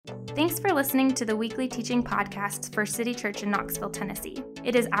Thanks for listening to the weekly teaching podcast for City Church in Knoxville, Tennessee.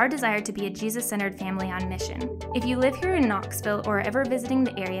 It is our desire to be a Jesus-centered family on mission. If you live here in Knoxville or are ever visiting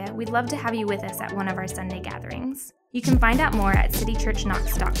the area, we'd love to have you with us at one of our Sunday gatherings. You can find out more at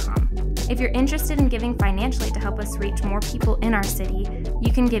citychurchknox.com. If you're interested in giving financially to help us reach more people in our city,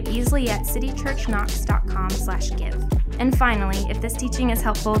 you can give easily at citychurchknox.com/give. And finally, if this teaching is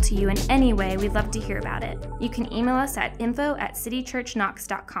helpful to you in any way, we'd love to hear about it. You can email us at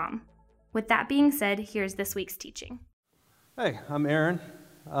info@citychurchknox.com. With that being said, here's this week's teaching. Hey, I'm Aaron.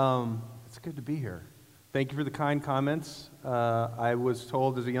 It's good to be here. Thank you for the kind comments. I was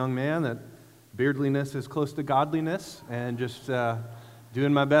told as a young man that beardliness is close to godliness, and just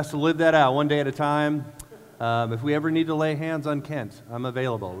doing my best to live that out one day at a time. If we ever need to lay hands on Kent, I'm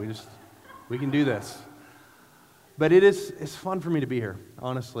available. We can do this. But it's fun for me to be here,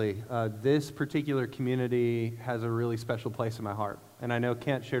 honestly. This particular community has a really special place in my heart. And I know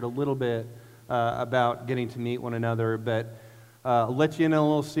Kent shared a little bit about getting to meet one another, but I'll let you in on a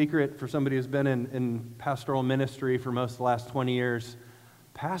little secret for somebody who's been in pastoral ministry for most of the last 20 years.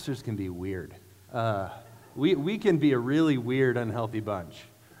 Pastors can be weird. We can be a really weird, unhealthy bunch.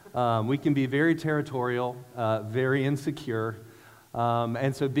 We can be very territorial, very insecure.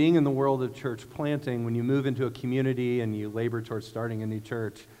 And so being in the world of church planting, when you move into a community and you labor towards starting a new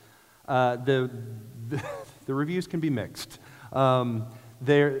church, the reviews can be mixed.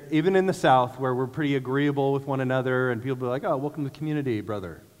 Even in the South, where we're pretty agreeable with one another, and people be like, "Oh, welcome to the community,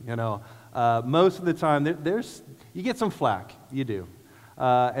 brother." Most of the time, you get some flack. You do.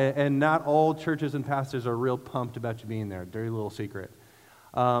 And not all churches and pastors are real pumped about you being there. Dirty little secret.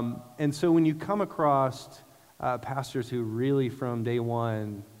 And so when you come across pastors who really from day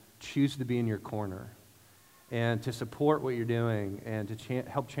one choose to be in your corner and to support what you're doing and to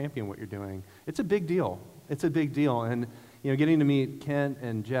help champion what you're doing, it's a big deal. It's a big deal. And getting to meet Kent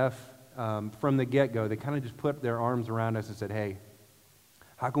and Jeff from the get-go, they kind of just put their arms around us and said, "Hey,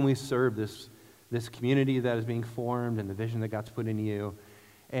 how can we serve this community that is being formed and the vision that God's put in you?"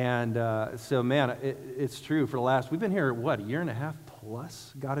 And so, man, it's true. We've been here, a year and a half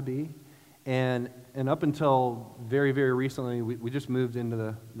plus, gotta be. And up until very, very recently, we just moved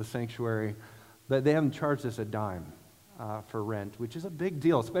into the sanctuary, but they haven't charged us a dime for rent, which is a big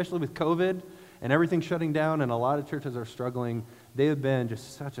deal, especially with COVID and everything shutting down, and a lot of churches are struggling. They have been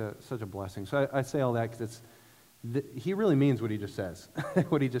just such a blessing. So I say all that because he really means what he just says,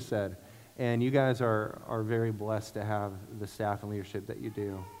 what he just said. And you guys are very blessed to have the staff and leadership that you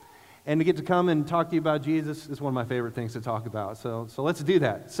do. And to get to come and talk to you about Jesus is one of my favorite things to talk about. So let's do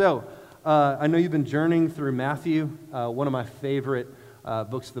that. So I know you've been journeying through Matthew, one of my favorite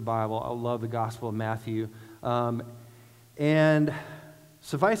books of the Bible. I love the Gospel of Matthew. And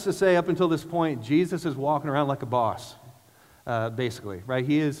suffice to say, up until this point, Jesus is walking around like a boss, basically, right?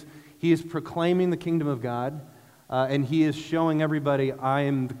 He is proclaiming the kingdom of God, and he is showing everybody,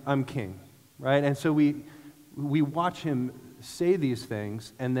 I'm king, right? And so we watch him say these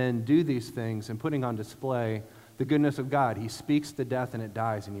things and then do these things and putting on display the goodness of God. He speaks to death and it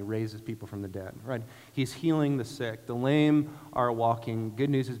dies, and he raises people from the dead, right? He's healing the sick. The lame are walking.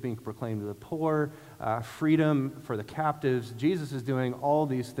 Good news is being proclaimed to the poor. Freedom for the captives. Jesus is doing all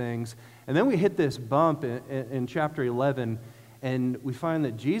these things. And then we hit this bump in chapter 11, and we find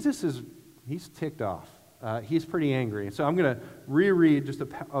that Jesus he's ticked off. He's pretty angry. So I'm going to reread just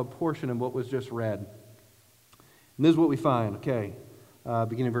a portion of what was just read. And this is what we find, okay,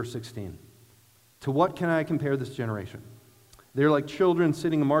 beginning verse 16. "To what can I compare this generation? They're like children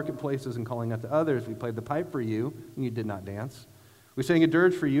sitting in marketplaces and calling out to others. We played the pipe for you, and you did not dance. We sang a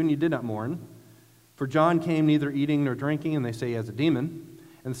dirge for you, and you did not mourn. For John came neither eating nor drinking, and they say he has a demon.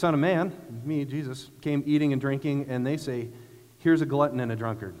 And the Son of Man," me, Jesus, "came eating and drinking, and they say, here's a glutton and a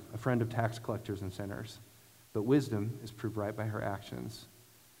drunkard, a friend of tax collectors and sinners. But wisdom is proved right by her actions."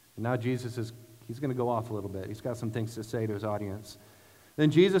 And now Jesus he's going to go off a little bit. He's got some things to say to his audience. "Then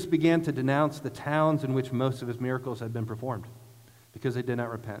Jesus began to denounce the towns in which most of his miracles had been performed, because they did not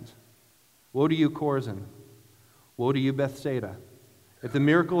repent. Woe to you, Chorazin! Woe to you, Bethsaida! If the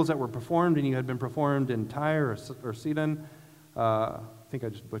miracles that were performed in you had been performed in Tyre or Sidon," I think I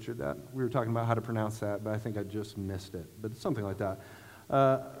just butchered that. We were talking about how to pronounce that, but I think I just missed it. But something like that.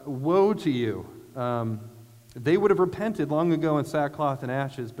 "Woe to you! They would have repented long ago in sackcloth and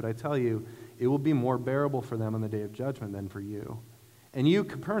ashes, but I tell you, it will be more bearable for them on the day of judgment than for you. And you,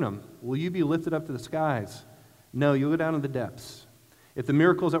 Capernaum, will you be lifted up to the skies? No, you'll go down to the depths. If the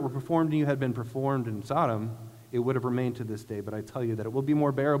miracles that were performed in you had been performed in Sodom, it would have remained to this day. But I tell you that it will be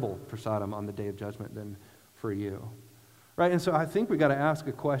more bearable for Sodom on the day of judgment than for you." Right? And so I think we got to ask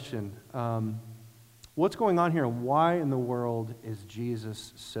a question. what's going on here, and why in the world is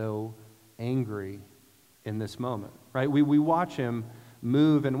Jesus so angry in this moment, right? We watch him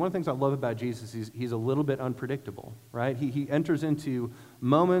move, and one of the things I love about Jesus is he's a little bit unpredictable, right? He enters into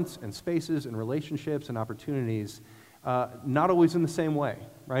moments and spaces and relationships and opportunities not always in the same way,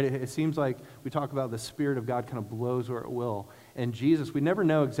 right? It seems like we talk about the Spirit of God kind of blows where it will. And Jesus, we never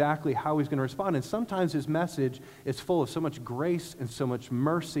know exactly how he's going to respond. And sometimes his message is full of so much grace and so much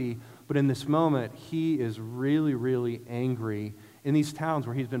mercy. But in this moment, he is really, really angry in these towns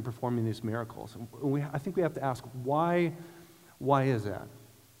where he's been performing these miracles. And I think we have to ask, why is that?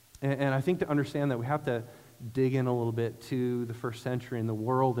 And I think to understand that, we have to dig in a little bit to the first century and the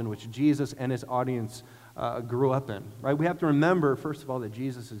world in which Jesus and his audience grew up in, right? We have to remember, first of all, that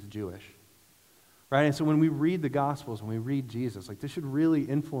Jesus is Jewish, right? And so when we read the Gospels, when we read Jesus, like, this should really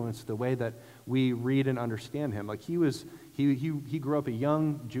influence the way that we read and understand him. Like, he grew up a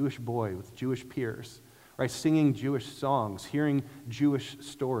young Jewish boy with Jewish peers, right? Singing Jewish songs, hearing Jewish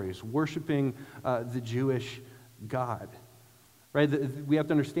stories, worshiping the Jewish God, right? We have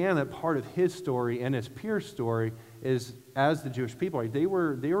to understand that part of his story and his peers' story is, as the Jewish people, right? They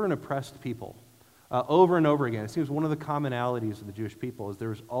were an oppressed people. Over and over again. It seems one of the commonalities of the Jewish people is there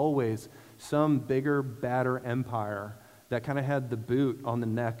was always some bigger, badder empire that kind of had the boot on the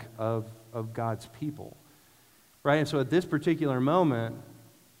neck of God's people, right? And so at this particular moment,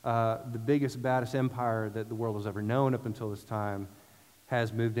 the biggest, baddest empire that the world has ever known up until this time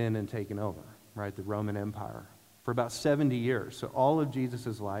has moved in and taken over, right? The Roman Empire. For about 70 years. So all of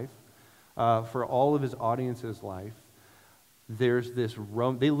Jesus' life, for all of his audience's life, there's this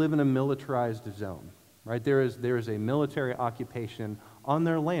they live in a militarized zone, right? There is a military occupation on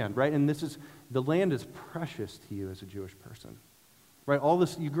their land, right? And the land is precious to you as a Jewish person, right? All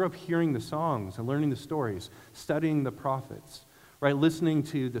this, you grew up hearing the songs and learning the stories, studying the prophets, right? Listening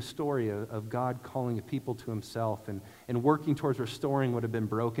to the story of God calling a people to himself and working towards restoring what had been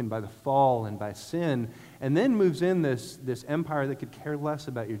broken by the fall and by sin, and then moves in this empire that could care less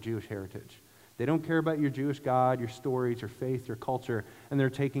about your Jewish heritage. They don't care about your Jewish God, your stories, your faith, your culture, and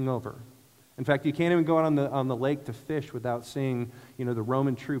they're taking over. In fact, you can't even go out on the lake to fish without seeing, the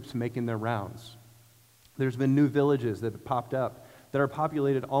Roman troops making their rounds. There's been new villages that have popped up that are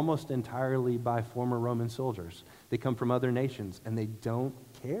populated almost entirely by former Roman soldiers. They come from other nations, and they don't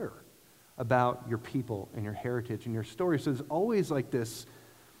care about your people and your heritage and your story. So there's always like this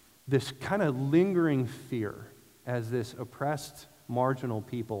kind of lingering fear as this oppressed, marginal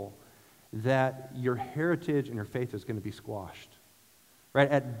people that your heritage and your faith is going to be squashed,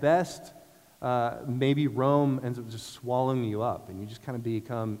 right? At best, maybe Rome ends up just swallowing you up, and you just kind of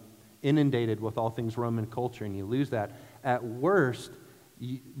become inundated with all things Roman culture, and you lose that. At worst,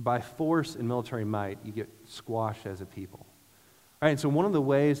 by force and military might, you get squashed as a people, right? And so one of the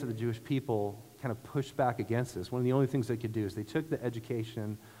ways that the Jewish people kind of pushed back against this, one of the only things they could do is they took the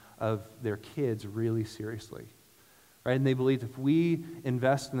education of their kids really seriously. Right? And they believed if we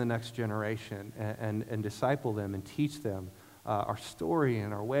invest in the next generation and disciple them and teach them our story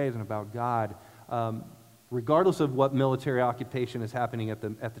and our ways and about God, regardless of what military occupation is happening at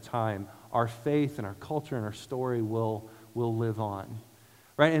the time, our faith and our culture and our story will live on.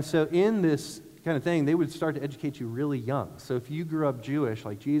 Right? And so in this kind of thing, they would start to educate you really young. So if you grew up Jewish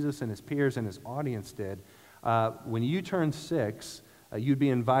like Jesus and his peers and his audience did, when you turned 6, you'd be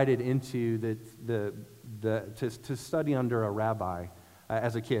invited into to study under a rabbi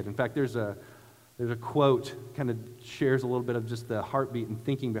as a kid. In fact, there's a quote kind of shares a little bit of just the heartbeat and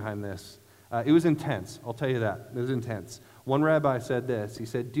thinking behind this. It was intense, I'll tell you that. It was intense. One rabbi said this. He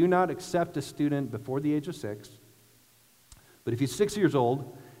said, "Do not accept a student before the age of 6, but if he's 6 years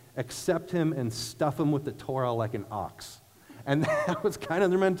old, accept him and stuff him with the Torah like an ox." And that was kind of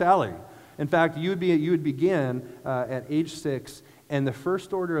their mentality. In fact, you would begin at age 6, and the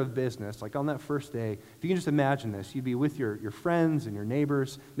first order of business, like on that first day, if you can just imagine this, you'd be with your friends and your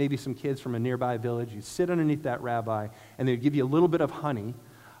neighbors, maybe some kids from a nearby village. You'd sit underneath that rabbi, and they'd give you a little bit of honey.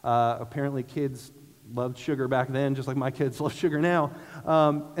 Apparently kids loved sugar back then, just like my kids love sugar now.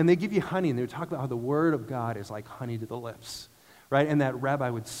 And they give you honey, and they would talk about how the word of God is like honey to the lips, right? And that rabbi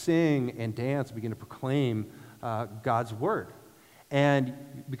would sing and dance, begin to proclaim God's word. And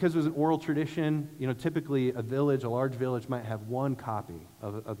because it was an oral tradition, typically a large village might have one copy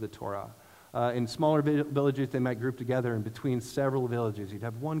of the Torah. In smaller villages, they might group together, and between several villages, you'd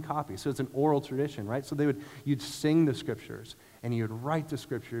have one copy. So it's an oral tradition, right? So you'd sing the scriptures, and you would write the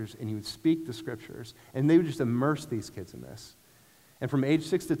scriptures, and you would speak the scriptures, and they would just immerse these kids in this. And from age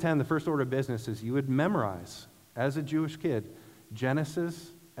 6 to 10, the first order of business is you would memorize, as a Jewish kid,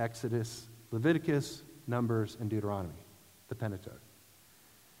 Genesis, Exodus, Leviticus, Numbers, and Deuteronomy, the Pentateuch.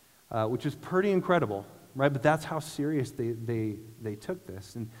 which is pretty incredible, right? But that's how serious they took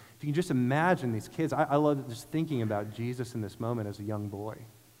this. And if you can just imagine these kids, I love just thinking about Jesus in this moment as a young boy,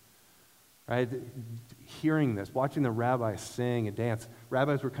 right? Hearing this, watching the rabbis sing and dance.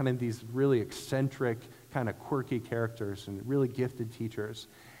 Rabbis were kind of these really eccentric, kind of quirky characters and really gifted teachers.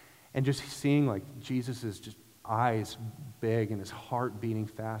 And just seeing like Jesus' just eyes big and his heart beating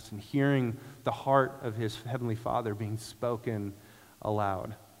fast and hearing the heart of his heavenly Father being spoken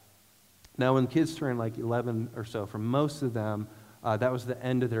aloud. Now, when kids turn like 11 or so, for most of them, that was the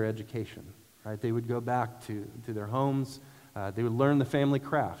end of their education, right? They would go back to their homes. They would learn the family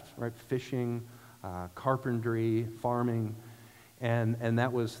craft, right? Fishing, carpentry, farming, and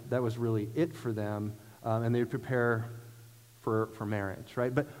that was really it for them. And they would prepare for marriage,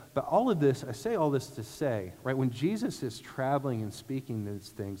 right? But all of this, I say all this to say, right? When Jesus is traveling and speaking these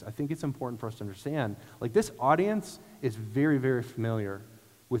things, I think it's important for us to understand, like this audience is very, very familiar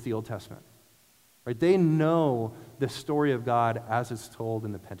with the Old Testament, right? They know the story of God as it's told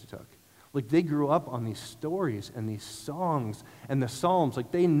in the Pentateuch. Like they grew up on these stories and these songs and the Psalms.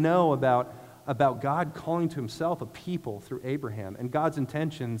 Like they know about God calling to himself a people through Abraham and God's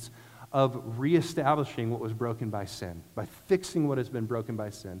intentions of reestablishing what was broken by sin, by fixing what has been broken by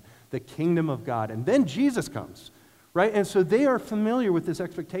sin, the kingdom of God. And then Jesus comes, right? And so they are familiar with this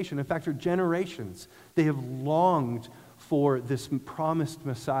expectation. In fact, for generations, they have longed for this promised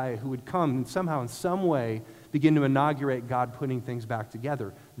Messiah who would come and somehow, in some way, begin to inaugurate God putting things back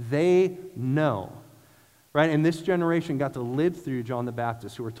together. They know, right? And this generation got to live through John the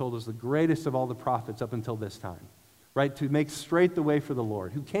Baptist, who we're told was the greatest of all the prophets up until this time, right? To make straight the way for the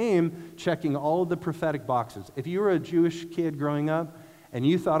Lord, who came checking all of the prophetic boxes. If you were a Jewish kid growing up and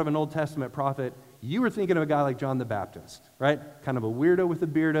you thought of an Old Testament prophet, you were thinking of a guy like John the Baptist, right? Kind of a weirdo with a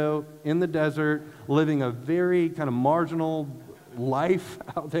beardo in the desert, living a very kind of marginal life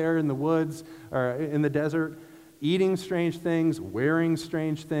out there in the woods or in the desert, eating strange things, wearing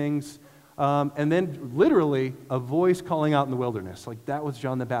strange things, and then literally a voice calling out in the wilderness. Like that was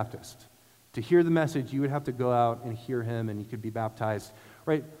John the Baptist. To hear the message, you would have to go out and hear him and you could be baptized,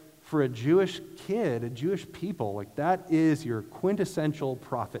 right? For a Jewish kid, a Jewish people, like that is your quintessential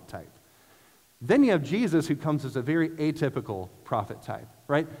prophet type. Then you have Jesus, who comes as a very atypical prophet type,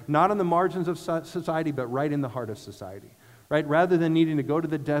 right? Not on the margins of society, but right in the heart of society, right? Rather than needing to go to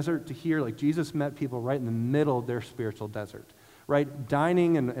the desert to hear, like Jesus met people right in the middle of their spiritual desert, right?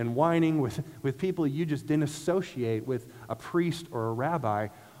 Dining and wining with people you just didn't associate with a priest or a rabbi,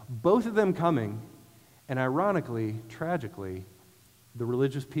 both of them coming, and ironically, tragically, the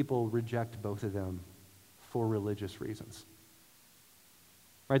religious people reject both of them for religious reasons.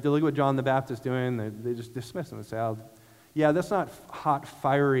 Right? They look at what John the Baptist is doing, they just dismiss him and say, oh, yeah, that's not hot,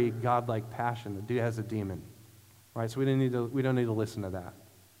 fiery, godlike passion. The dude has a demon. Right? So we don't need to listen to that.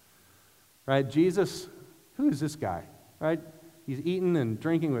 Right? Jesus, who is this guy? Right? He's eating and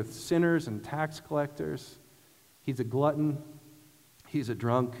drinking with sinners and tax collectors. He's a glutton. He's a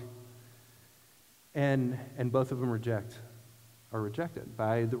drunk. And both of them are rejected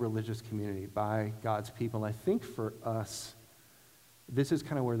by the religious community, by God's people. And I think for us, this is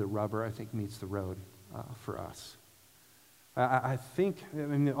kind of where the rubber, I think, meets the road for us. I think,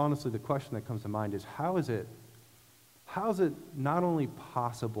 honestly, the question that comes to mind is how is it not only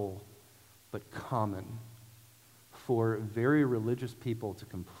possible, but common for very religious people to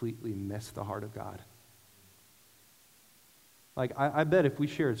completely miss the heart of God? Like, I bet if we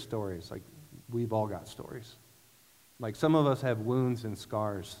shared stories, like, we've all got stories. Like, some of us have wounds and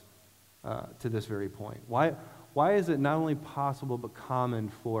scars to this very point. Why is it not only possible but common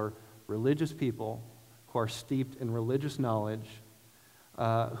for religious people who are steeped in religious knowledge,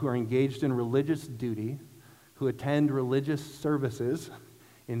 who are engaged in religious duty, who attend religious services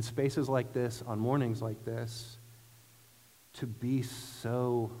in spaces like this, on mornings like this, to be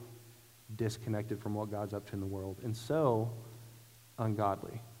so disconnected from what God's up to in the world and so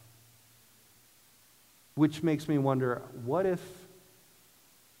ungodly? Which makes me wonder, what if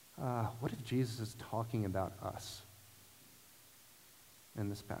Jesus is talking about us in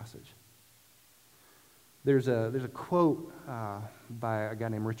this passage? There's a quote by a guy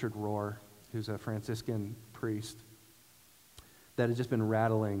named Richard Rohr, who's a Franciscan priest, that has just been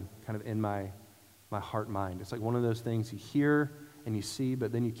rattling kind of in my heart mind. It's like one of those things you hear and you see,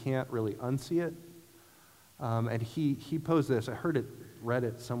 but then you can't really unsee it. And he posed this. I read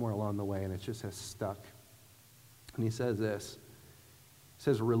it somewhere along the way, and it just has stuck. And he says this. He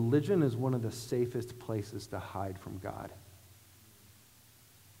says, religion is one of the safest places to hide from God.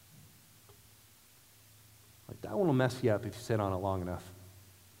 Like, that one will mess you up if you sit on it long enough.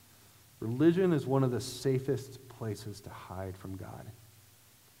 Religion is one of the safest places to hide from God.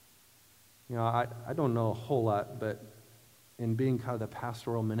 I don't know a whole lot, but in being kind of the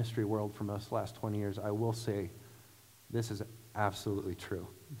pastoral ministry world for most of the last 20 years, I will say this is absolutely true.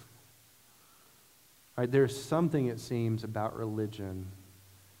 Right, there's something, it seems, about religion,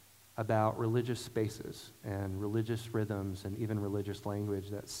 about religious spaces and religious rhythms and even religious language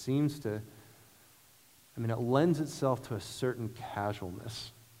that seems to, it lends itself to a certain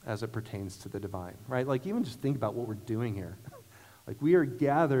casualness as it pertains to the divine, right? Like, even just think about what we're doing here. Like, we are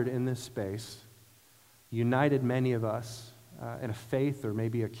gathered in this space, united, many of us, in a faith or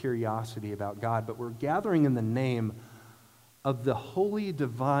maybe a curiosity about God, but we're gathering in the name of the holy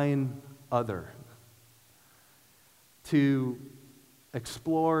divine other, to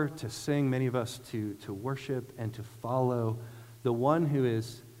explore, to sing, many of us to worship and to follow the one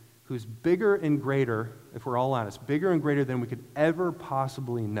who's bigger and greater, if we're all honest, bigger and greater than we could ever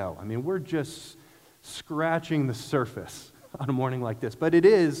possibly know. We're just scratching the surface on a morning like this, but it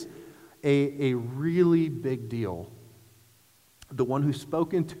is a really big deal. The one who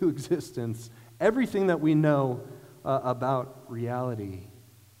spoke into existence everything that we know about reality,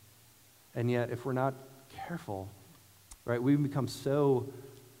 and yet if we're not careful, right, we become so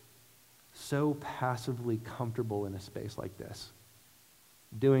passively comfortable in a space like this,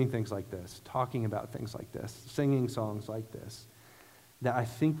 doing things like this, talking about things like this, singing songs like this, that I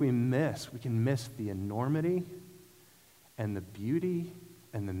think we can miss the enormity and the beauty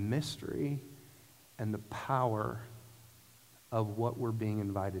and the mystery and the power of what we're being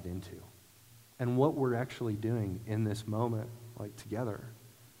invited into and what we're actually doing in this moment, like together.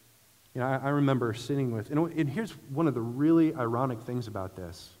 I remember sitting with, and here's one of the really ironic things about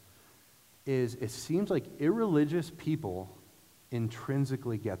this, is it seems like irreligious people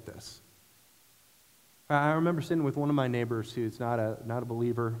intrinsically get this. I remember sitting with one of my neighbors who's not a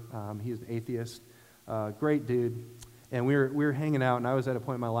believer. He's an atheist, great dude, and we were hanging out, and I was at a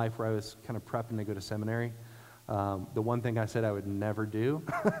point in my life where I was kind of prepping to go to seminary. The one thing I said I would never do,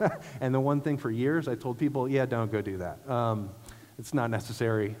 and the one thing for years I told people, yeah, don't go do that. It's not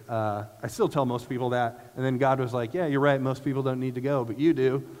necessary. I still tell most people that, and then God was like, yeah, you're right, most people don't need to go, but you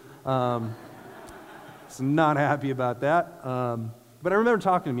do. So not happy about that. But I remember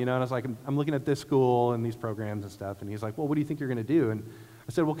talking to him, and I was like, I'm looking at this school and these programs and stuff, and he's like, well, what do you think you're going to do? And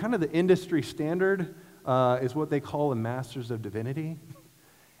I said, well, kind of the industry standard is what they call a Masters of Divinity.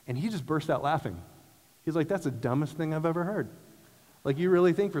 And he just burst out laughing. He's like, that's the dumbest thing I've ever heard. Like, you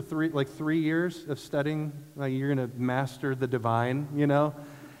really think for 3 years of studying, like, you're going to master the divine,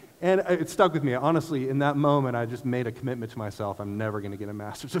 And it stuck with me. Honestly, in that moment, I just made a commitment to myself. I'm never going to get a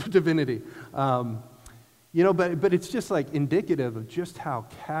Master's of Divinity. But it's just like indicative of just how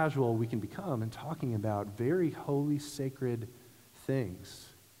casual we can become in talking about very holy, sacred things.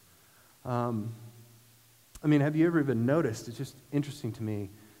 Have you ever even noticed, it's just interesting to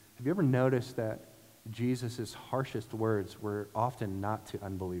me, have you ever noticed that Jesus' harshest words were often not to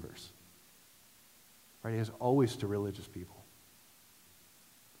unbelievers? Right? It was always to religious people.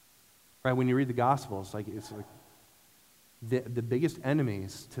 Right? When you read the Gospels, it's like the biggest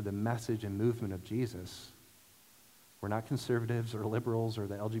enemies to the message and movement of Jesus were not conservatives or liberals or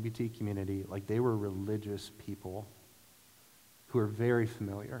the LGBT community. Like, they were religious people who are very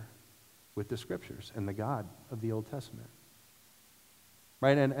familiar with the Scriptures and the God of the Old Testament.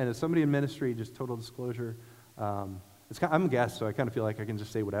 Right, and as somebody in ministry, just total disclosure, I'm a guest, so I kind of feel like I can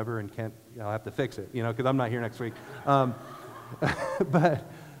just say whatever and I'll have to fix it, because I'm not here next week. But,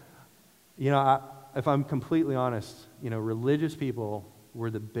 if I'm completely honest, religious people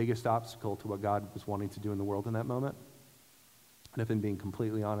were the biggest obstacle to what God was wanting to do in the world in that moment. And if I'm being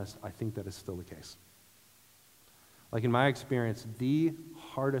completely honest, I think that is still the case. Like, in my experience, the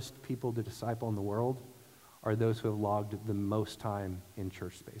hardest people to disciple in the world are those who have logged the most time in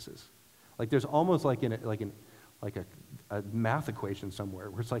church spaces. Like, there's almost like a math equation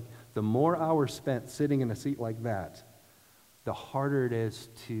somewhere where it's like the more hours spent sitting in a seat like that, the harder it is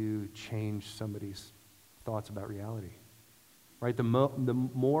to change somebody's thoughts about reality. Right? The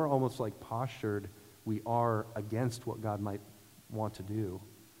more almost like postured we are against what God might want to do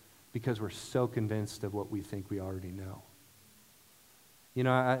because we're so convinced of what we think we already know.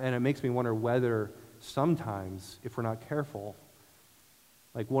 And it makes me wonder whether sometimes, if we're not careful,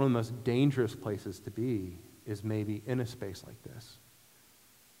 like, one of the most dangerous places to be is maybe in a space like this.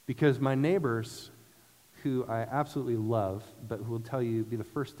 Because my neighbors, who I absolutely love, but who will be the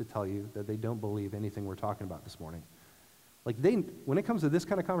first to tell you that they don't believe anything we're talking about this morning, like, when it comes to this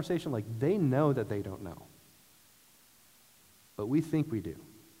kind of conversation, like, they know that they don't know. But we think we do.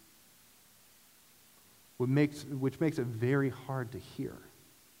 Which makes it very hard to hear.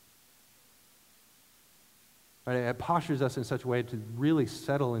 right? It postures us in such a way to really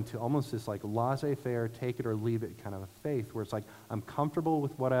settle into almost this like laissez-faire, take it or leave it kind of a faith, where it's like, I'm comfortable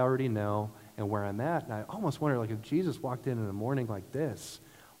with what I already know and where I'm at. And I almost wonder, like, if Jesus walked in a morning like this,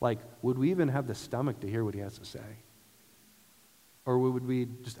 like, would we even have the stomach to hear what he has to say? Or would we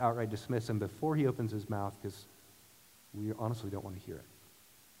just outright dismiss him before he opens his mouth because we honestly don't want to hear it?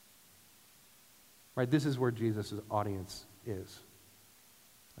 Right? This is where Jesus' audience is,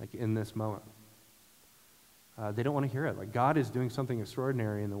 like in this moment. They don't want to hear it. Like, God is doing something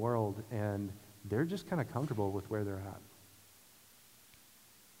extraordinary in the world, and they're just kind of comfortable with where they're at.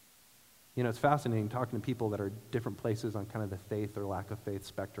 You know, it's fascinating talking to people that are different places on kind of the faith or lack of faith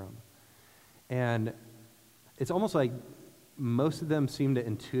spectrum. And it's almost like most of them seem to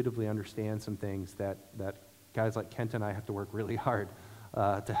intuitively understand some things that guys like Kent and I have to work really hard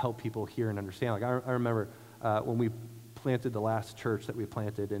to help people hear and understand. Like, I remember when we planted the last church that we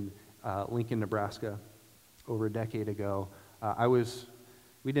planted in Lincoln, Nebraska, over a decade ago.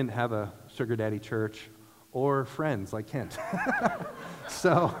 We didn't have a sugar daddy church or friends like Kent.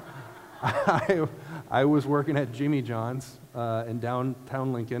 So I was working at Jimmy John's in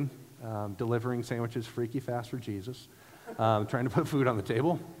downtown Lincoln, delivering sandwiches freaky fast for Jesus, trying to put food on the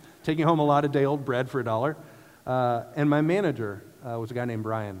table, taking home a lot of day-old bread for $1. And my manager was a guy named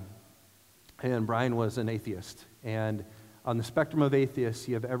Brian. And Brian was an atheist. And on the spectrum of atheists,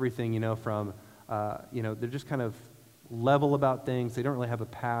 you have everything, from they're just kind of level about things. They don't really have a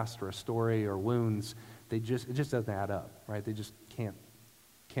past or a story or wounds. It just doesn't add up, right? They just can't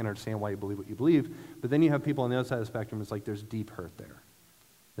understand why you believe what you believe. But then you have people on the other side of the spectrum. It's like there's deep hurt there.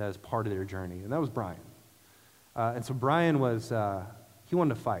 That is part of their journey, and that was Brian. And so Brian he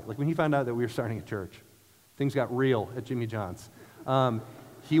wanted to fight. Like, when he found out that we were starting a church, things got real at Jimmy John's.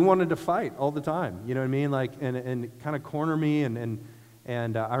 He wanted to fight all the time. You know what I mean? Like, and kind of corner me.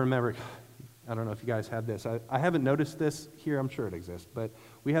 And I remember. I don't know if you guys have this. I haven't noticed this here. I'm sure it exists. But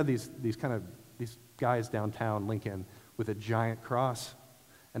we have these guys downtown Lincoln with a giant cross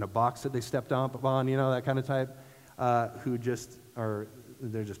and a box that they stepped up on, that kind of type,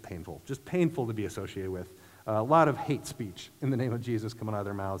 they're just painful. Just painful to be associated with. A lot of hate speech in the name of Jesus coming out of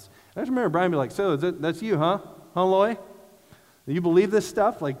their mouths. And I just remember Brian be like, so that's you, huh? Huh, Loy? You believe this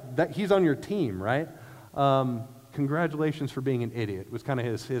stuff? Like, that he's on your team, right? Congratulations for being an idiot was kind of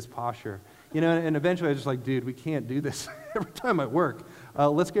his posture. And eventually I was just like, dude, we can't do this every time I work.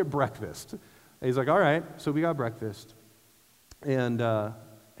 Let's get breakfast. And he's like, all right. So we got breakfast. And I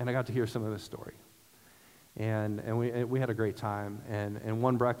got to hear some of his story. And we had a great time. And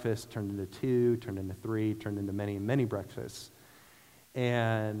one breakfast turned into 2, turned into 3, turned into many, many breakfasts.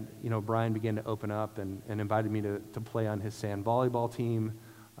 And, Brian began to open up and invited me to play on his sand volleyball team.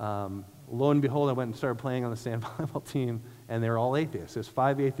 Lo and behold, I went and started playing on the sand volleyball team, and they were all atheists. There's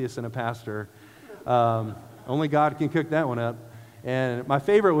 5 atheists and a pastor. Only God can cook that one up. And my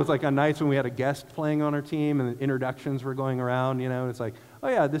favorite was like on nights when we had a guest playing on our team, and the introductions were going around. And it's like, oh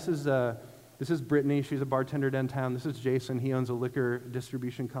yeah, this is Brittany. She's a bartender downtown. This is Jason. He owns a liquor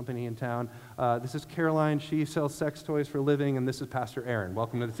distribution company in town. This is Caroline. She sells sex toys for a living, and this is Pastor Aaron.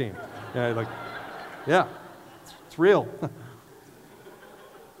 Welcome to the team. Yeah, it's real.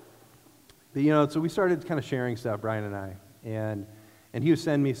 But, so we started kind of sharing stuff, Brian and I, and he would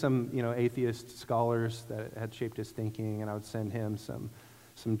send me some, atheist scholars that had shaped his thinking, and I would send him some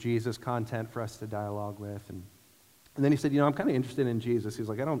Jesus content for us to dialogue with, and then he said, I'm kind of interested in Jesus. He's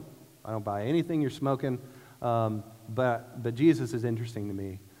like, I don't buy anything you're smoking, but Jesus is interesting to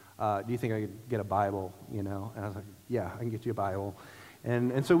me. Do you think I could get a Bible? And I was like, yeah, I can get you a Bible,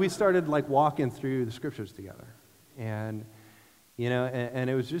 and so we started like walking through the scriptures together, and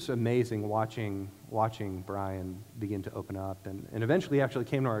it was just amazing watching Brian begin to open up. And eventually he actually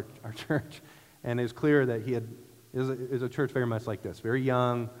came to our church, and it was clear that it was a church very much like this, very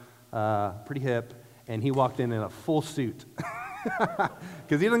young, pretty hip, and he walked in a full suit. Because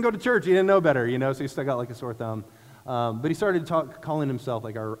he didn't go to church, he didn't know better, so he stuck out like a sore thumb. But he started calling himself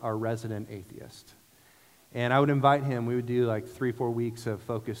like our resident atheist. And I would invite him. We would do like 3-4 weeks of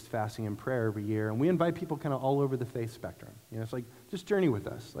focused fasting and prayer every year. And we invite people kind of all over the faith spectrum. It's like, just journey with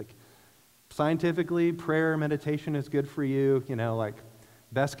us. Like, scientifically, prayer, meditation is good for you. Like,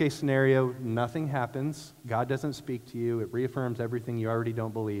 best case scenario, nothing happens. God doesn't speak to you. It reaffirms everything you already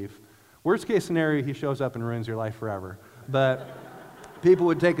don't believe. Worst case scenario, he shows up and ruins your life forever. But people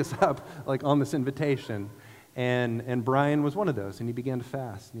would take us up like on this invitation. And Brian was one of those, and he began to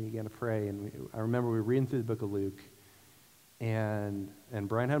fast, and he began to pray, and I remember we were reading through the book of Luke, and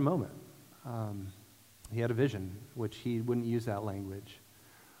Brian had a moment. He had a vision, which he wouldn't use that language,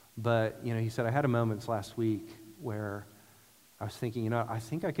 but, he said, I had a moment last week where I was thinking, I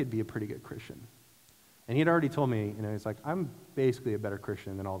think I could be a pretty good Christian. And he'd already told me, he's like, I'm basically a better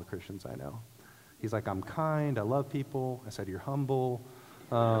Christian than all the Christians I know. He's like, I'm kind, I love people. I said, you're humble.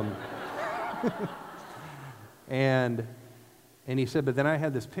 And he said, but then I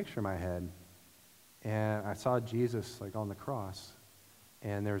had this picture in my head, and I saw Jesus like on the cross,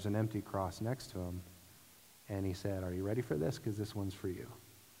 and there was an empty cross next to him. And he said, are you ready for this? Because this one's for you.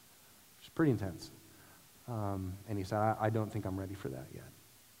 It's pretty intense. And he said, I don't think I'm ready for that yet.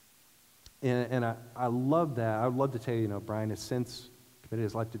 And I love that. I would love to tell you, Brian has since committed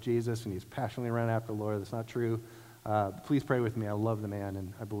his life to Jesus, and he's passionately run after the Lord. That's not true. Please pray with me. I love the man,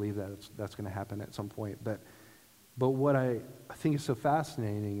 and I believe that that's going to happen at some point. But what I think is so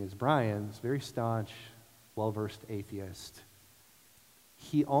fascinating is Brian's very staunch, well-versed atheist.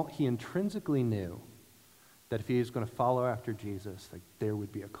 He intrinsically knew that if he was going to follow after Jesus, like there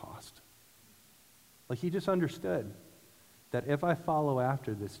would be a cost. Like he just understood that if I follow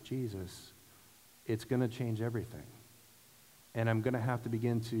after this Jesus, it's going to change everything. And I'm going to have to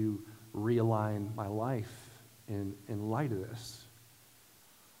begin to realign my life in light of this.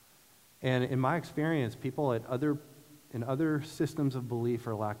 And in my experience, people in other systems of belief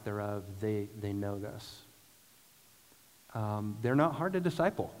or lack thereof, they know this. They're not hard to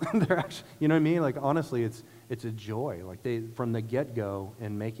disciple. They're actually, you know what I mean? Like honestly, it's a joy. Like they, from the get-go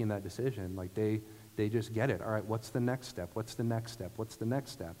in making that decision, like they just get it. All right, what's the next step? What's the next step? What's the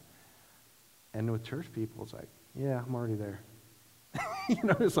next step? And with church people, it's like, yeah, I'm already there.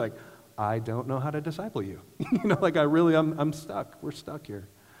 It's like, I don't know how to disciple you. Like I'm stuck. We're stuck here.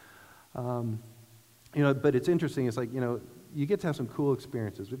 But it's interesting. It's like, you get to have some cool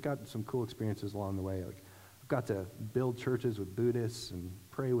experiences. We've got some cool experiences along the way. Like, I've got to build churches with Buddhists and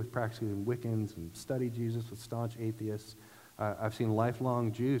pray with practicing Wiccans and study Jesus with staunch atheists. I've seen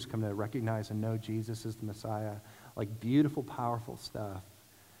lifelong Jews come to recognize and know Jesus as the Messiah. Like beautiful, powerful stuff.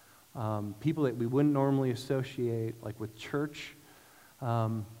 People that we wouldn't normally associate like with church,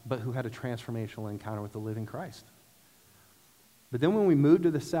 but who had a transformational encounter with the living Christ. But then when we moved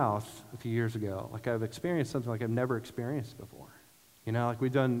to the South a few years ago, like I've experienced something like I've never experienced before. Like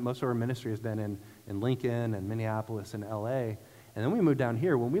we've done, most of our ministry has been in Lincoln and Minneapolis and LA. And then we moved down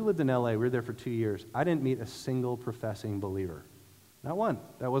here. When we lived in LA, we were there for 2 years. I didn't meet a single professing believer. Not one.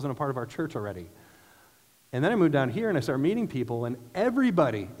 That wasn't a part of our church already. And then I moved down here and I started meeting people, and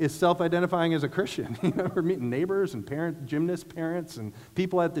everybody is self-identifying as a Christian. We're meeting neighbors and gymnast parents and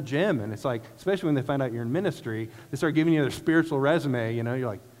people at the gym. And it's like, especially when they find out you're in ministry, they start giving you their spiritual resume. You're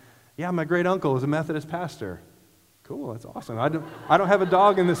like, yeah, my great uncle is a Methodist pastor. Cool, that's awesome. I don't have a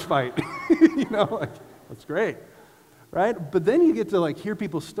dog in this fight. That's great. Right? But then you get to like hear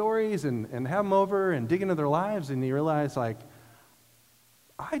people's stories and have them over and dig into their lives, and you realize like,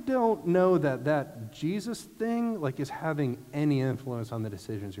 I don't know that Jesus thing like is having any influence on the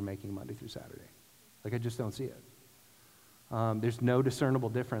decisions you're making Monday through Saturday. Like I just don't see it. There's no discernible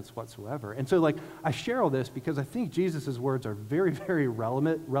difference whatsoever. And so like I share all this because I think Jesus' words are very, very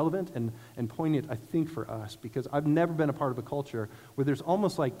relevant and poignant, I think, for us, because I've never been a part of a culture where there's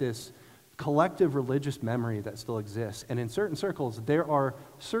almost like this collective religious memory that still exists. And in certain circles, there are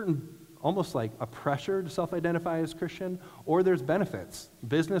certain, almost like a pressure to self-identify as Christian, or there's benefits,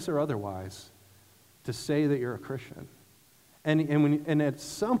 business or otherwise, to say that you're a Christian. And at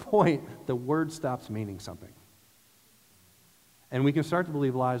some point, the word stops meaning something. And we can start to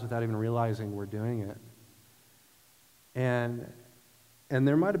believe lies without even realizing we're doing it. And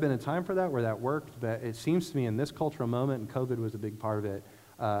there might have been a time for that where that worked, but it seems to me in this cultural moment, and COVID was a big part of it,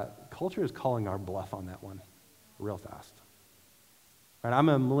 culture is calling our bluff on that one real fast. Right, I'm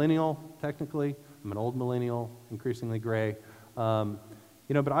a millennial, technically. I'm an old millennial, increasingly gray. But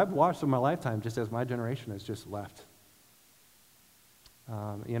I've watched in my lifetime just as my generation has just left.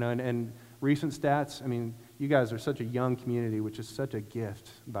 And recent stats, I mean, you guys are such a young community, which is such a gift,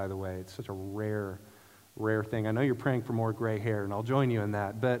 by the way. It's such a rare thing. I know you're praying for more gray hair, and I'll join you in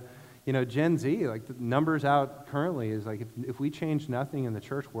that. But, Gen Z, like the numbers out currently is like if we change nothing in the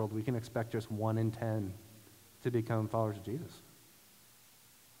church world, we can expect just 1 in 10 to become followers of Jesus.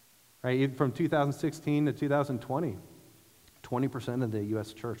 Right? From 2016 to 2020, 20% of the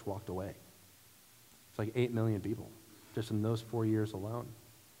U.S. church walked away. It's like 8 million people just in those 4 years alone.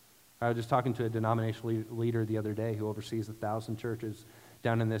 I was just talking to a denominational leader the other day who oversees 1,000 churches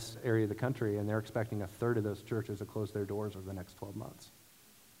down in this area of the country, and they're expecting a third of those churches to close their doors over the next 12 months.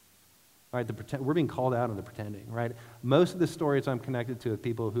 Right? We're being called out on the pretending, right? Most of the stories I'm connected to of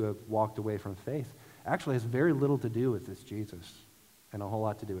people who have walked away from faith actually has very little to do with this Jesus and a whole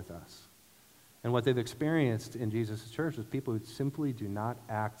lot to do with us. And what they've experienced in Jesus' church is people who simply do not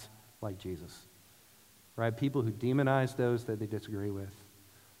act like Jesus, right? People who demonize those that they disagree with,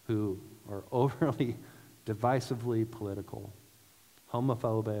 who are overly divisively political,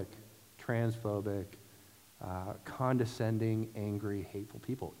 homophobic, transphobic, condescending, angry, hateful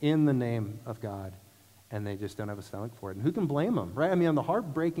people in the name of God, and they just don't have a stomach for it. And who can blame them, right? I mean, the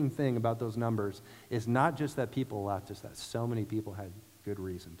heartbreaking thing about those numbers is not just that people left, it's that so many people had good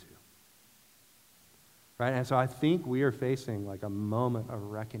reason to. Right? And so I think we are facing like a moment of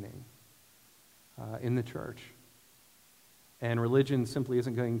reckoning in the church. And religion simply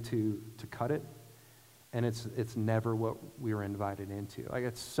isn't going to cut it, and it's never what we were invited into. Like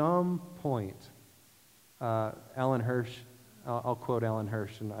at some point, Alan Hirsch, I'll quote Alan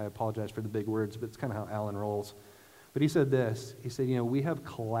Hirsch, and I apologize for the big words, but it's kind of how Alan rolls. But he said this, he said, we have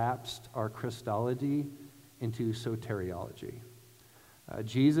collapsed our Christology into soteriology.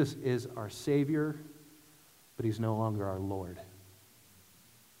 Jesus is our Savior, but he's no longer our Lord.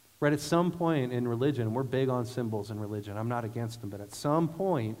 Right, at some point in religion, we're big on symbols in religion, I'm not against them, but at some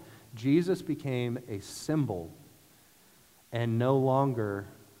point, Jesus became a symbol and no longer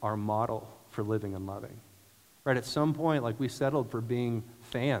our model for living and loving. Right, at some point, like we settled for being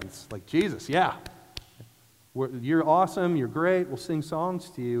fans, like Jesus, yeah, you're awesome, you're great, we'll sing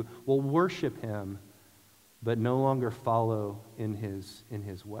songs to you, we'll worship him, but no longer follow in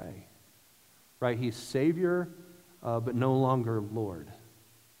his way. Right, he's Savior, but no longer Lord.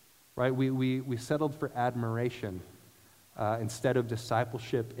 Right, we settled for admiration instead of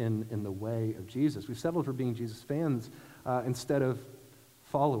discipleship in the way of Jesus. We settled for being Jesus fans instead of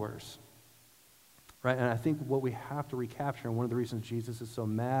followers. Right, and I think what we have to recapture, and one of the reasons Jesus is so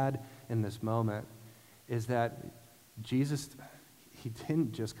mad in this moment, is that Jesus, he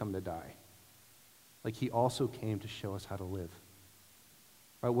didn't just come to die. Like, he also came to show us how to live.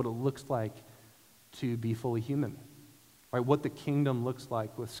 Right, what it looks like to be fully human. Right, what the kingdom looks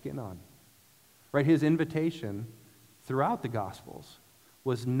like with skin on. Right, his invitation throughout the Gospels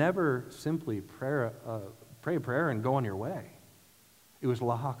was never simply pray a prayer and go on your way. It was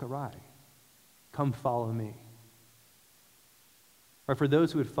lahakarai. Come follow me. Right, for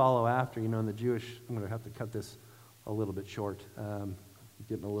those who would follow after, in the Jewish, I'm going to have to cut this a little bit short,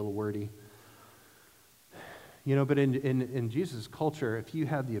 getting a little wordy. But in Jesus' culture, if you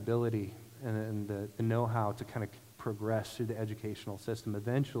had the ability and the know-how to kind of progress through the educational system,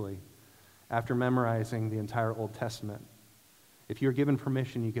 eventually, after memorizing the entire Old Testament, if you were given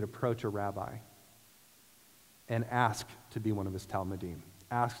permission, you could approach a rabbi and ask to be one of his Talmudim,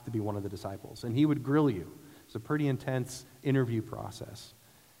 ask to be one of the disciples, and he would grill you. It's a pretty intense interview process.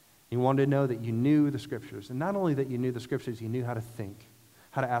 He wanted to know that you knew the Scriptures, and not only that you knew the Scriptures, you knew how to think,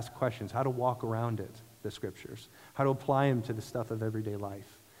 how to ask questions, how to walk around it, the Scriptures, how to apply them to the stuff of everyday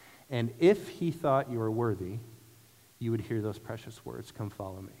life. And if he thought you were worthy, you would hear those precious words, come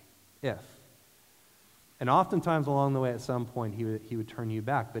follow me. If. And oftentimes along the way at some point he would turn you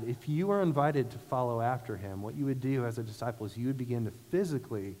back. But if you were invited to follow after him, what you would do as a disciple is you would begin to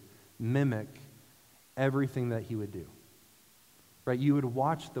physically mimic everything that he would do. Right? You would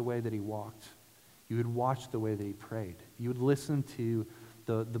watch the way that he walked. You would watch the way that he prayed. You would listen to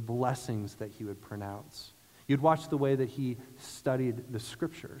the blessings that he would pronounce. You'd watch the way that he studied the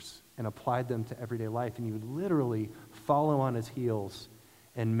Scriptures and applied them to everyday life, and you would literally follow on his heels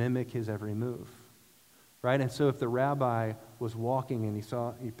and mimic his every move. Right? And so if the rabbi was walking and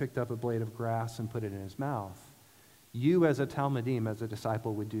he picked up a blade of grass and put it in his mouth, you as a Talmudim, as a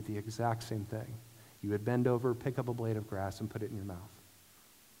disciple, would do the exact same thing. You would bend over, pick up a blade of grass, and put it in your mouth.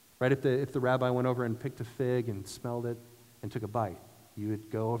 Right? If the rabbi went over and picked a fig and smelled it and took a bite, you would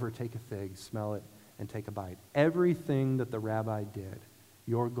go over, take a fig, smell it, and take a bite. Everything that the rabbi did,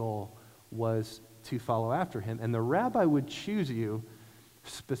 your goal was to follow after him. And the rabbi would choose you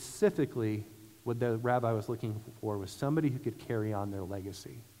specifically. What the rabbi was looking for was somebody who could carry on their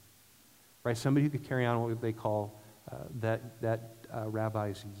legacy. Right? Somebody who could carry on what they call that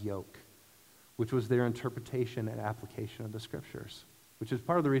rabbi's yoke, which was their interpretation and application of the Scriptures, which is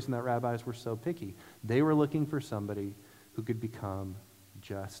part of the reason that rabbis were so picky. They were looking for somebody who could become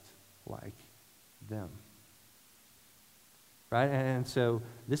just like them. Right? And so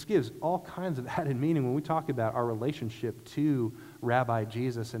this gives all kinds of added meaning when we talk about our relationship to Rabbi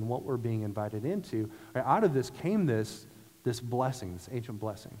Jesus and what we're being invited into. Right? Out of this came this blessing, this ancient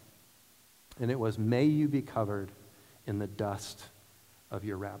blessing. And it was, may you be covered in the dust of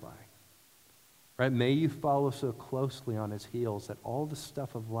your rabbi. Right? May you follow so closely on his heels that all the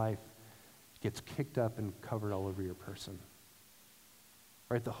stuff of life gets kicked up and covered all over your person.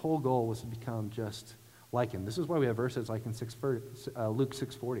 Right? The whole goal was to become just like him. This is why we have verses like in Luke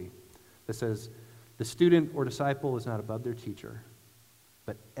 6:40 that says, the student or disciple is not above their teacher,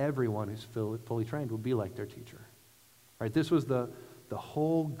 but everyone who's fully trained will be like their teacher. Right? This was the the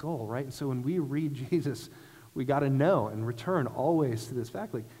whole goal, right? And so when we read Jesus, we got to know and return always to this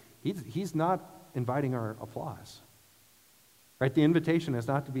fact, like he's not inviting our applause, right? The invitation is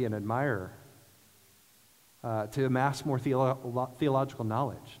not to be an admirer, to amass more theological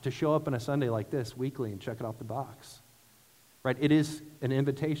knowledge, to show up on a Sunday like this weekly and check it off the box, right? It is an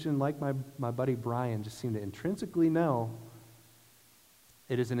invitation, like my buddy Brian just seemed to intrinsically know,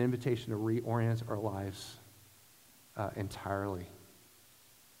 it is an invitation to reorient our lives entirely.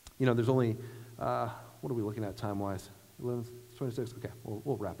 You know, there's only, what are we looking at time-wise? 11:26? Okay,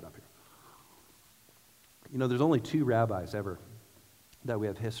 we'll wrap it up here. You know, there's only 2 rabbis ever that we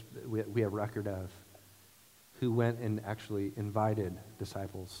have record of who went and actually invited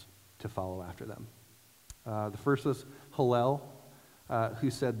disciples to follow after them. The first was Hillel,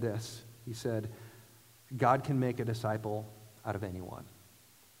 who said this. He said, God can make a disciple out of anyone.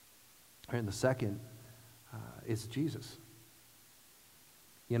 And the second is Jesus.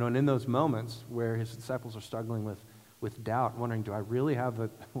 You know, and in those moments where his disciples are struggling with doubt, wondering, do I really have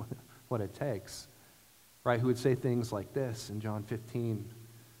what it takes? Right? Who would say things like this in John 15,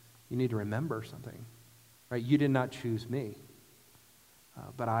 you need to remember something. Right? You did not choose me,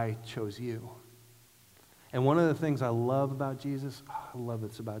 but I chose you. And one of the things I love about Jesus,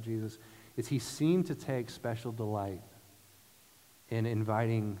 is he seemed to take special delight in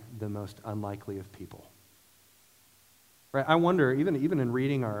inviting the most unlikely of people. Right? I wonder, even in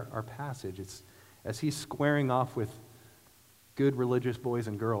reading our passage, it's as he's squaring off with good religious boys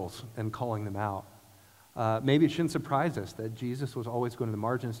and girls and calling them out. Maybe it shouldn't surprise us that Jesus was always going to the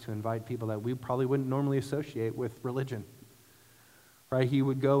margins to invite people that we probably wouldn't normally associate with religion. Right? He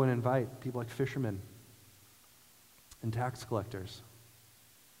would go and invite people like fishermen and tax collectors.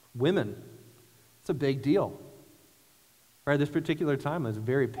 Women. It's a big deal. Right? This particular time was a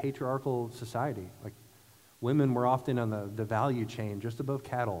very patriarchal society. Like, women were often on the value chain just above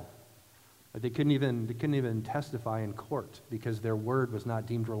cattle. Like, they couldn't even testify in court because their word was not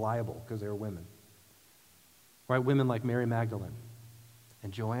deemed reliable because they were women. Right? Women like Mary Magdalene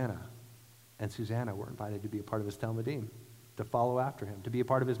and Joanna and Susanna were invited to be a part of his Talmudim, to follow after him, to be a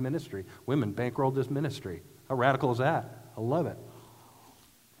part of his ministry. Women bankrolled his ministry. How radical is that? I love it.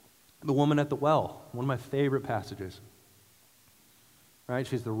 The woman at the well, one of my favorite passages. Right?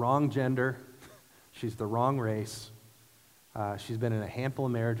 She's the wrong gender. She's the wrong race. She's been in a handful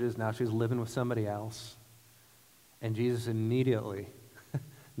of marriages. Now she's living with somebody else. And Jesus immediately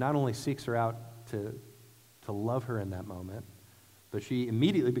not only seeks her out to love her in that moment, but she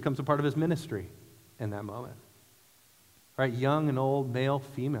immediately becomes a part of his ministry in that moment. Right? Young and old, male,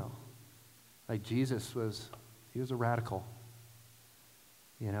 female. Like Jesus was a radical.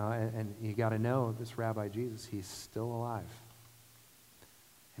 You know, and you got to know this Rabbi Jesus, he's still alive.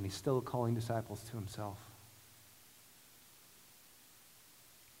 And he's still calling disciples to himself.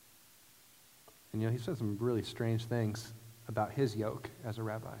 And you know, he said some really strange things about his yoke as a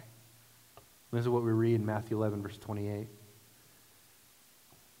rabbi. This is what we read in Matthew 11, verse 28. He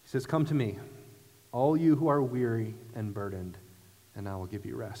says, come to me, all you who are weary and burdened, and I will give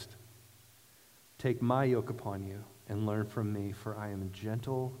you rest. Take my yoke upon you and learn from me, for I am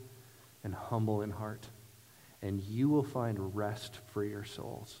gentle and humble in heart, and you will find rest for your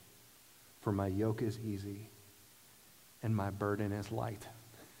souls. For my yoke is easy and my burden is light.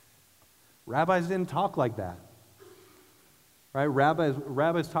 Rabbis didn't talk like that. Right?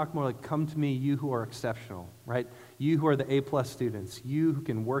 Rabbis talk more like, come to me, you who are exceptional, right? You who are the A+ students, you who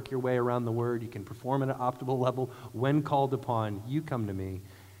can work your way around the word, you can perform at an optimal level when called upon, you come to me.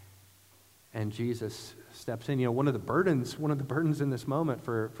 And Jesus steps in. You know, one of the burdens in this moment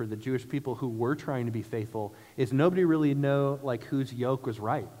for the Jewish people who were trying to be faithful is nobody really know like whose yoke was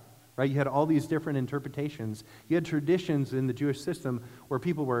right. Right? You had all these different interpretations. You had traditions in the Jewish system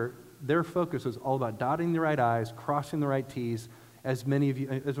where their focus was all about dotting the right I's, crossing the right T's, as many of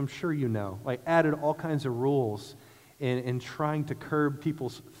you, as I'm sure you know, like added all kinds of rules in trying to curb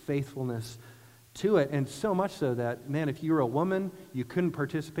people's faithfulness to it. And so much so that, man, if you were a woman, you couldn't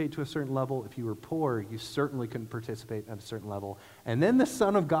participate to a certain level. If you were poor, you certainly couldn't participate at a certain level. And then the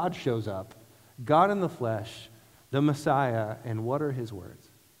Son of God shows up, God in the flesh, the Messiah, and what are his words?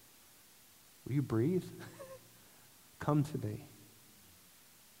 Will you breathe? Come to me.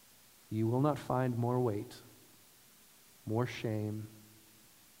 You will not find more weight, more shame,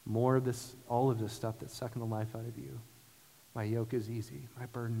 more of this, all of this stuff that's sucking the life out of you. My yoke is easy. My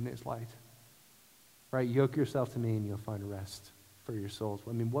burden is light. Right? Yoke yourself to me and you'll find rest for your souls.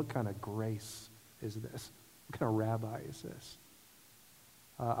 I mean, what kind of grace is this? What kind of rabbi is this?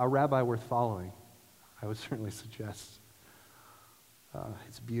 A rabbi worth following, I would certainly suggest.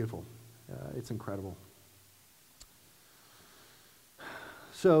 It's beautiful. It's incredible.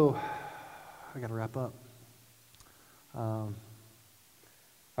 So, I got to wrap up.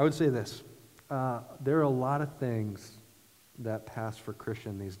 I would say this. There are a lot of things that pass for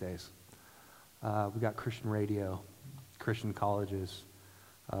Christian these days. We've got Christian radio, Christian colleges,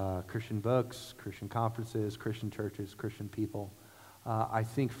 Christian books, Christian conferences, Christian churches, Christian people. I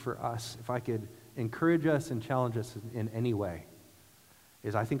think for us, if I could encourage us and challenge us in any way,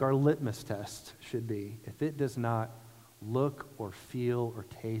 is I think our litmus test should be, if it does not look or feel or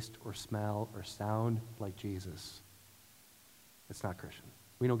taste or smell or sound like Jesus, it's not Christian.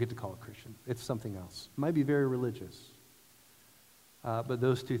 We don't get to call it Christian. It's something else. It might be very religious. But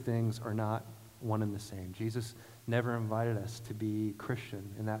those two things are not one and the same. Jesus never invited us to be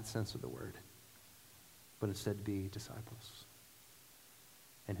Christian in that sense of the word, but instead to be disciples.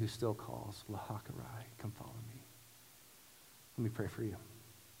 And who still calls, Lahakarai, come follow me. Let me pray for you.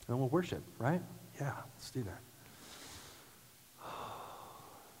 And we'll worship, right? Yeah, let's do that.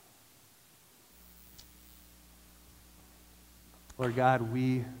 Lord God,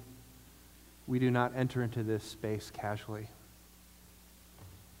 we do not enter into this space casually.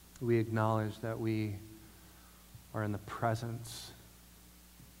 We acknowledge that we are in the presence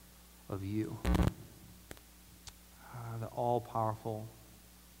of you, the all-powerful,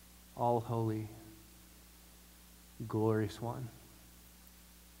 all-holy, glorious one.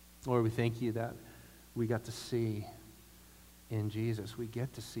 Lord, we thank you that we got to see in Jesus. We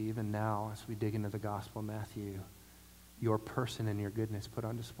get to see even now as we dig into the Gospel of Matthew, your person and your goodness put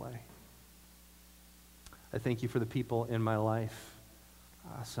on display. I thank you for the people in my life,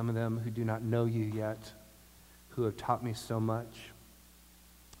 some of them who do not know you yet, who have taught me so much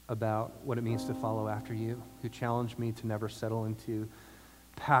about what it means to follow after you, who challenged me to never settle into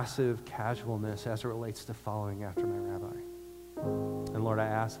passive casualness as it relates to following after my rabbi. And Lord, I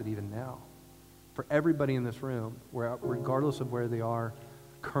ask that even now, for everybody in this room, regardless of where they are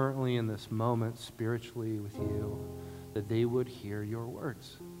currently in this moment spiritually with you, that they would hear your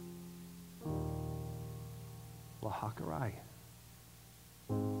words. Lahakarai.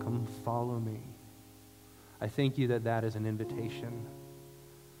 Come follow me. I thank you that that is an invitation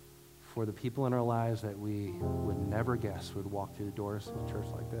for the people in our lives that we would never guess would walk through the doors of a church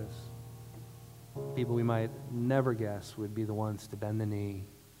like this. People we might never guess would be the ones to bend the knee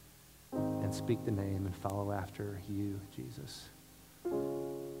and speak the name and follow after you, Jesus.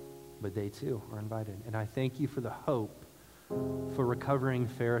 But they too are invited. And I thank you for the hope for recovering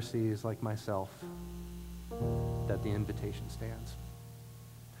Pharisees like myself, that the invitation stands.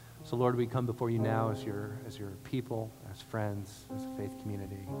 So Lord, we come before you now as your people, as friends, as a faith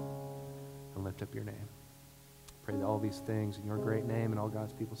community, and lift up your name. Pray that all these things in your great name, and all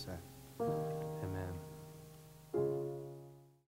God's people said, amen.